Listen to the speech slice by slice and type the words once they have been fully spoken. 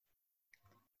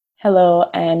Hello,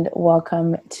 and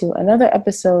welcome to another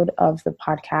episode of the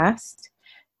podcast.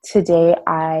 Today,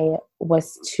 I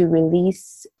was to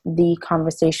release the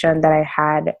conversation that I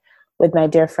had with my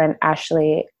dear friend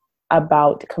Ashley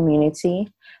about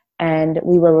community. And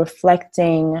we were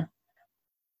reflecting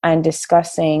and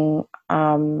discussing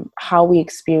how we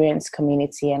experience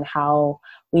community and how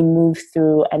we move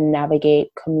through and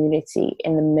navigate community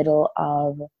in the middle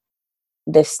of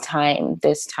this time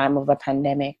of a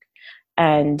pandemic,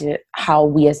 and how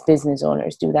we as business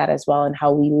owners do that as well, and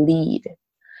how we lead.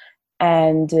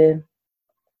 And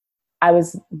I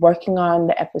was working on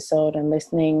the episode and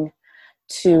listening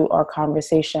to our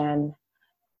conversation,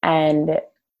 and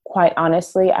quite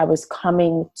honestly, I was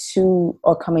coming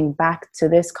back to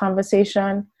this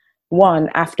conversation, one,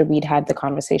 after we'd had the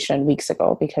conversation weeks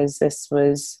ago, because this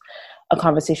was a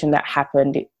conversation that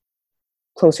happened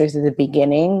closer to the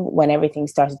beginning when everything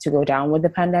started to go down with the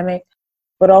pandemic.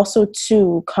 But also,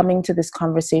 two, coming to this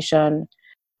conversation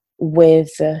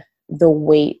with the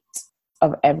weight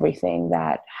of everything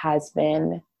that has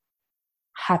been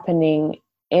happening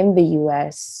in the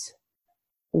US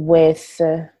with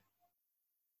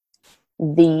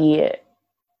the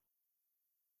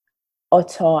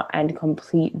utter and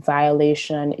complete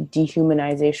violation,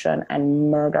 dehumanization,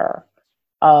 and murder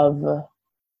of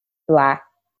Black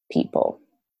people.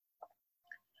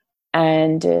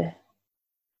 And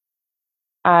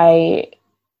I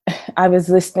was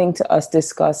listening to us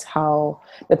discuss how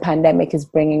the pandemic is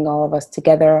bringing all of us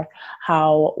together,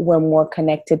 how we're more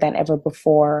connected than ever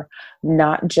before,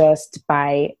 not just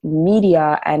by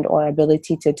media and our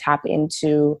ability to tap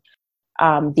into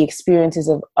the experiences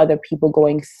of other people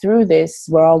going through this.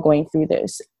 We're all going through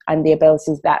this, and the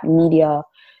abilities that media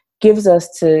gives us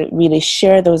to really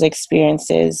share those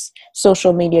experiences,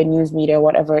 social media, news media,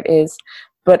 whatever it is,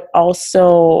 but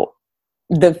also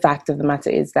the fact of the matter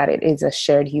is that it is a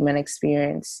shared human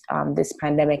experience, this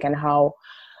pandemic, and how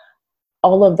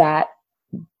all of that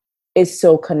is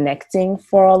so connecting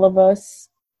for all of us.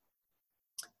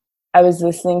 I was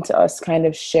listening to us kind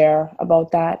of share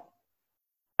about that.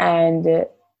 And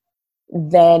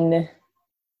then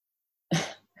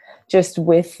just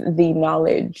with the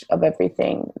knowledge of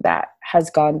everything that has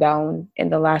gone down in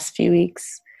the last few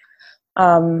weeks.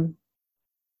 And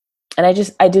I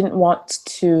didn't want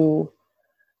to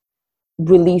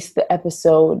release the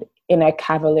episode in a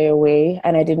cavalier way,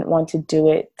 and I didn't want to do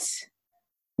it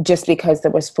just because there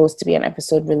was supposed to be an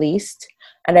episode released.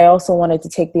 And I also wanted to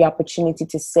take the opportunity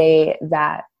to say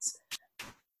that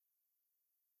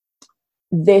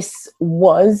this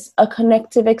was a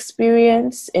connective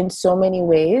experience in so many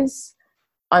ways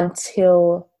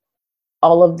until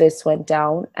all of this went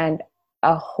down, and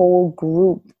a whole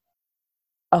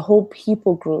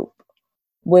people group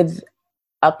with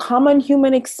a common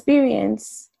human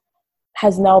experience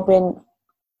has now been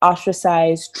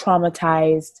ostracized,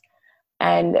 traumatized,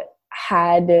 and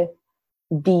had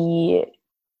the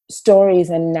stories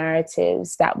and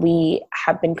narratives that we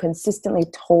have been consistently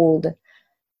told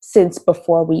since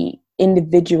before we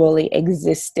individually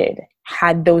existed,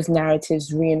 had those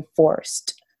narratives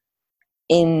reinforced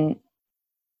in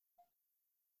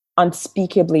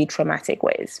unspeakably traumatic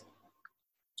ways.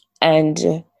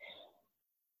 And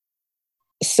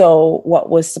so what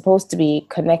was supposed to be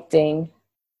connecting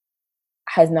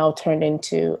has now turned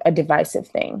into a divisive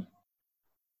thing.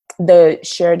 The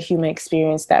shared human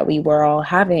experience that we were all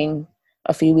having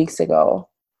a few weeks ago,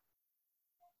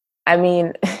 I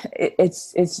mean,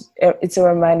 it's a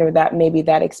reminder that maybe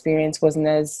that experience wasn't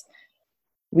as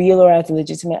real or as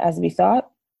legitimate as we thought,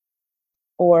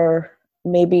 or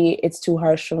maybe it's too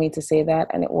harsh for me to say that,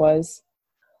 and it was.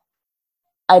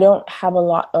 I don't have a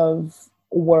lot of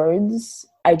words.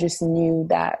 I just knew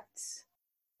that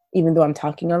even though I'm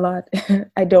talking a lot,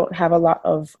 I don't have a lot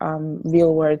of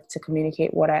real words to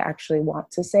communicate what I actually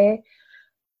want to say.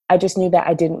 I just knew that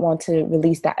I didn't want to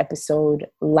release that episode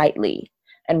lightly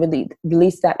and really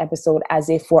release that episode as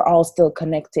if we're all still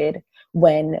connected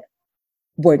when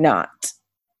we're not.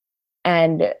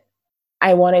 And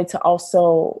I wanted to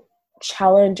also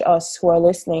challenge us who are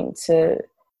listening to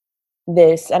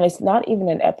this, and it's not even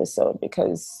an episode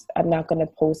because I'm not going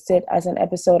to post it as an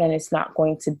episode, and it's not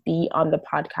going to be on the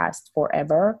podcast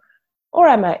forever, or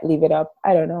I might leave it up.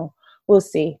 I don't know. We'll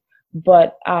see.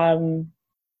 But I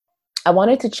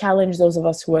wanted to challenge those of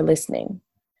us who are listening,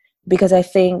 because I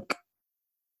think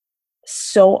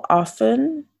so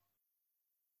often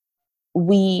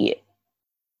we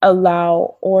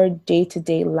allow our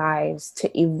day-to-day lives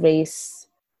to erase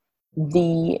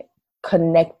the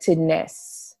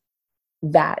connectedness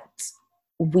that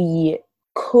we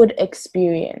could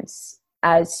experience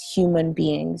as human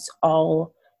beings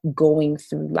all going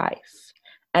through life.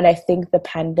 And I think the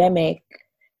pandemic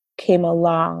came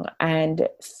along and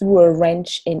threw a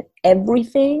wrench in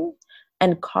everything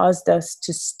and caused us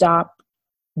to stop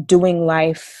doing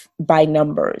life by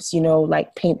numbers,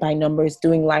 like paint by numbers,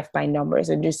 doing life by numbers,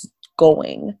 and just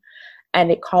going.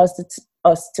 And it caused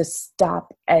us to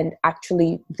stop and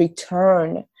actually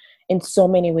return in so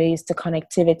many ways to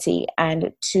connectivity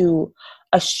and to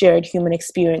a shared human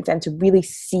experience, and to really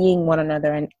seeing one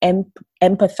another and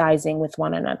empathizing with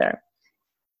one another.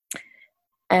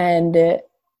 And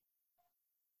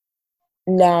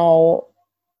now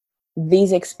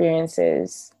these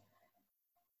experiences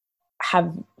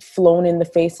have flown in the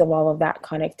face of all of that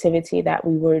connectivity that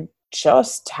we were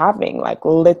just having, like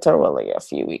literally a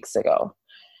few weeks ago.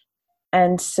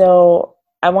 And so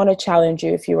I want to challenge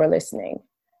you, if you are listening,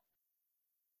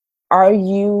 are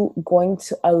you going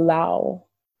to allow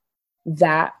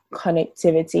that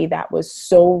connectivity that was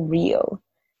so real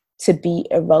to be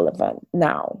irrelevant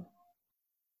now?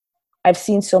 I've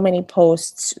seen so many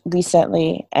posts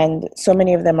recently, and so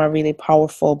many of them are really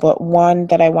powerful. But one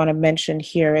that I want to mention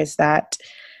here is that,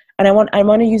 and I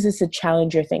want to use this to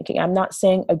challenge your thinking. I'm not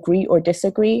saying agree or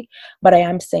disagree, but I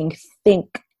am saying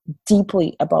think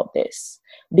deeply about this,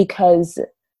 because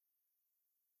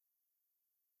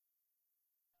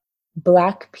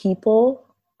Black people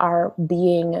are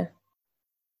being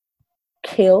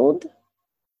killed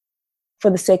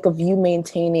for the sake of you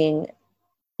maintaining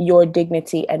your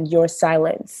dignity and your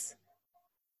silence,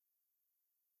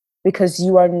 because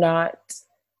you are not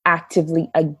actively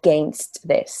against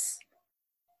this,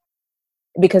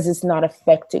 because it's not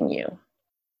affecting you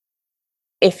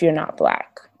if you're not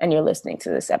Black and you're listening to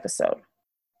this episode.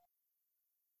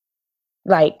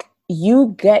 Like,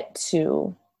 you get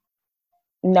to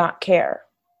not care.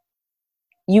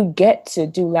 You get to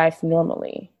do life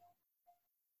normally.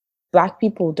 Black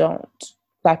people don't.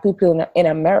 Black people in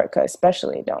America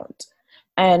especially don't.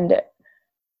 And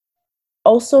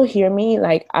also hear me,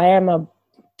 like, I am a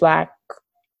Black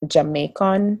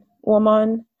Jamaican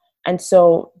woman, and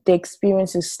so the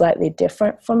experience is slightly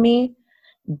different for me.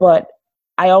 But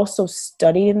I also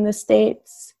studied in the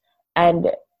States,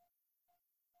 and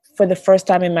for the first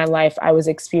time in my life, I was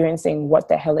experiencing what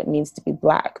the hell it means to be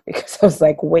Black, because I was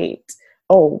like, wait,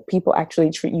 oh, people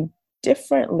actually treat you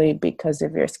differently because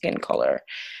of your skin color.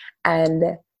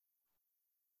 And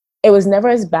it was never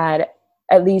as bad.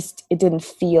 At least it didn't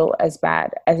feel as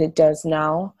bad as it does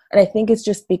now. And I think it's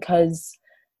just because,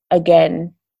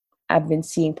 again, I've been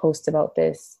seeing posts about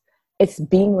this. It's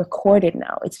being recorded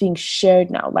now. It's being shared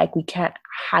now. Like, we can't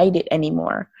hide it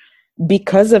anymore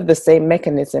because of the same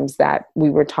mechanisms that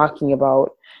we were talking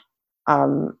about.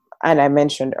 And I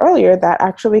mentioned earlier that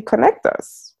actually connect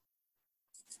us.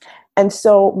 And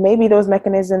so maybe those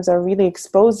mechanisms are really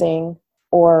exposing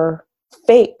or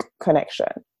fake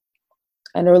connection,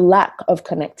 and or lack of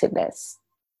connectedness,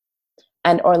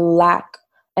 and or lack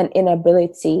an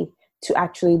inability to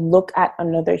actually look at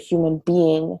another human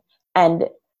being and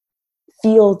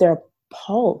feel their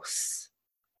pulse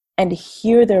and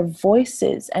hear their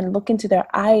voices and look into their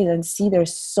eyes and see their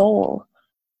soul.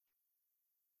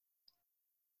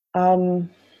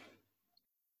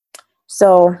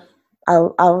 So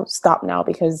I'll stop now,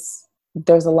 because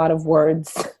there's a lot of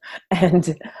words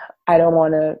and I don't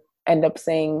want to end up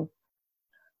saying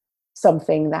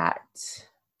something that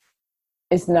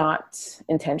is not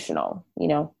intentional,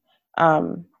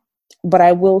 but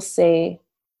I will say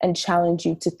and challenge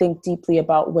you to think deeply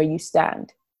about where you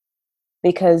stand.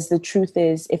 Because the truth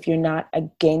is, if you're not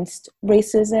against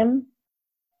racism,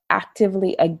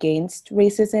 actively against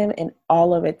racism in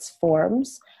all of its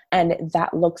forms, and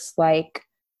that looks like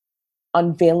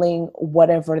unveiling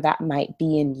whatever that might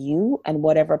be in you and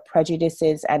whatever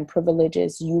prejudices and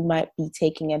privileges you might be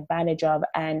taking advantage of,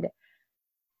 and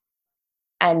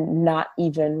not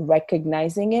even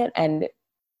recognizing it, and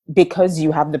because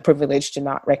you have the privilege to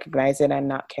not recognize it and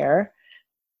not care,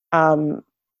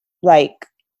 like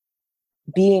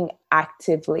being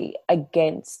actively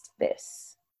against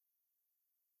this,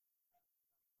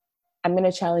 I'm going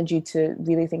to challenge you to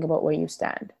really think about where you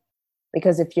stand.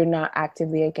 Because if you're not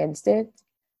actively against it,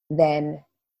 then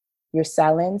your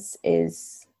silence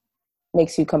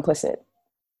makes you complicit.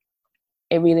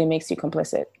 It really makes you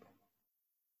complicit.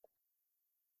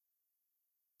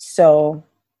 So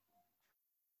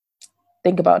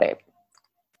think about it.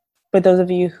 For those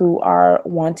of you who are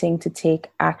wanting to take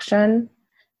action,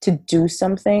 to do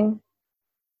something,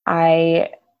 I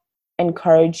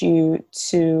encourage you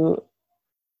to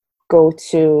go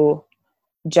to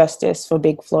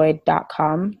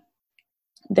justiceforbigfloyd.com.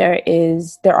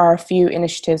 There are a few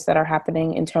initiatives that are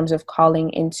happening in terms of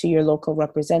calling into your local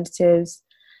representatives,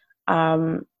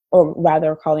 or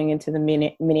rather calling into the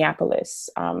Minneapolis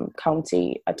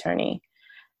county attorney,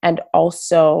 and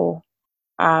also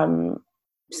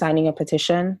signing a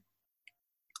petition.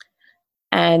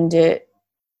 And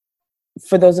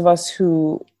for those of us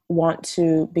who want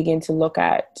to begin to look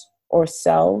at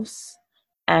ourselves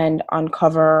and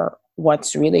uncover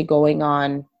what's really going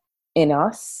on in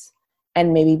us,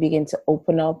 and maybe begin to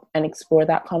open up and explore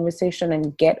that conversation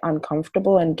and get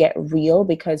uncomfortable and get real,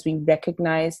 because we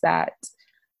recognize that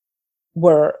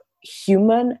we're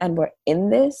human and we're in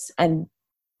this, and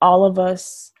all of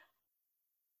us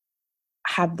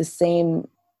have the same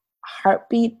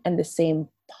heartbeat and the same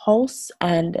pulse,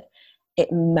 and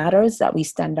it matters that we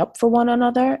stand up for one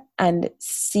another and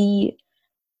see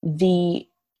the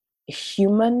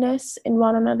humanness in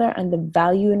one another and the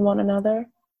value in one another.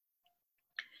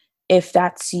 If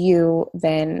that's you,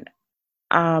 then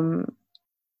I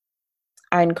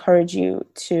encourage you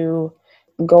to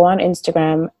go on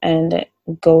Instagram and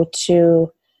go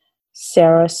to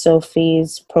Sarah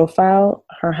Sophie's profile.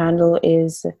 Her handle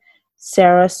is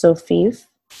Sarah Sophie.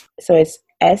 So it's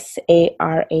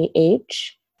SarahSophief.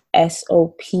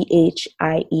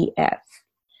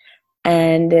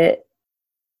 And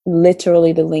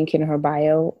literally the link in her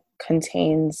bio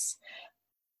contains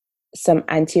some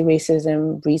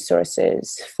anti-racism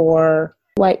resources for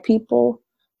white people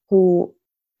who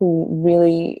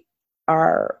really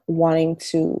are wanting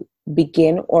to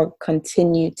begin or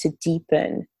continue to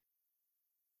deepen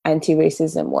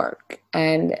anti-racism work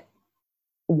and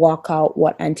walk out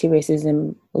what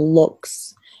anti-racism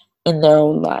looks in their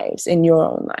own lives, in your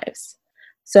own lives.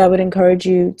 So I would encourage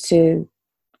you to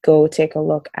go take a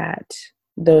look at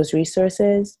those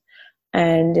resources.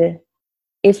 And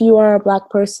if you are a Black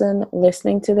person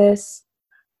listening to this,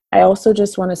 I also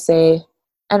just want to say,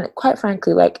 and quite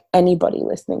frankly, like anybody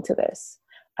listening to this,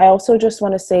 I also just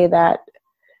want to say that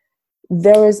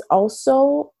there is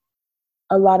also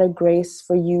a lot of grace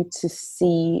for you to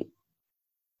see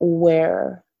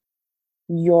where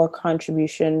your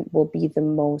contribution will be the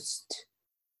most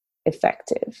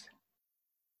effective.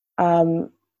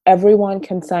 Everyone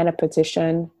can sign a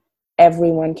petition.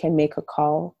 Everyone can make a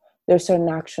call. There's certain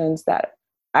actions that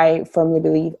I firmly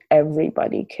believe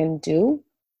everybody can do.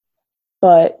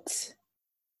 But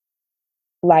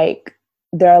like,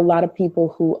 there are a lot of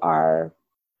people who are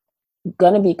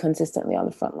going to be consistently on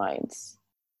the front lines.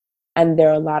 And there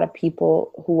are a lot of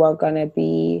people who are going to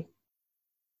be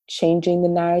changing the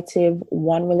narrative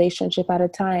one relationship at a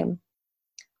time,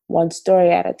 one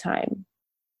story at a time.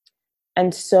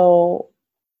 And so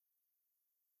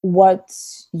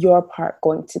what's your part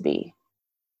going to be?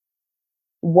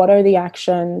 What are the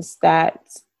actions that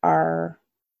are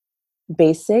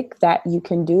basic that you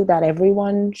can do, that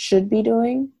everyone should be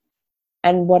doing?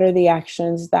 And what are the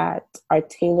actions that are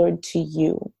tailored to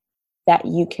you that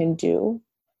you can do,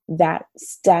 that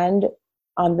stand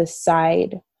on the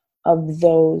side of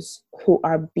those who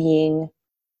are being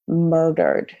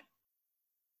murdered,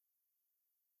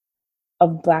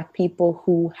 of Black people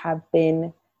who have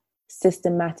been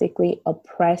systematically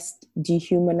oppressed,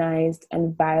 dehumanized,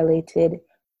 and violated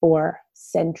for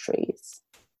centuries?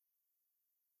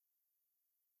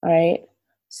 All right.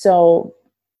 So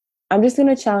I'm just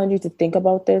going to challenge you to think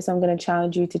about this. I'm going to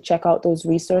challenge you to check out those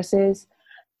resources,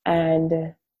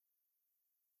 and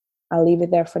I'll leave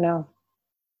it there for now.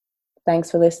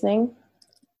 Thanks for listening.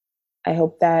 I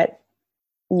hope that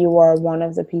you are one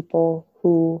of the people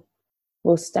who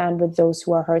will stand with those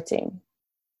who are hurting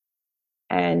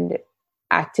and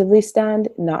actively stand,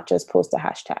 not just post a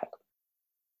hashtag.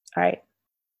 All right.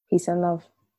 Peace and love.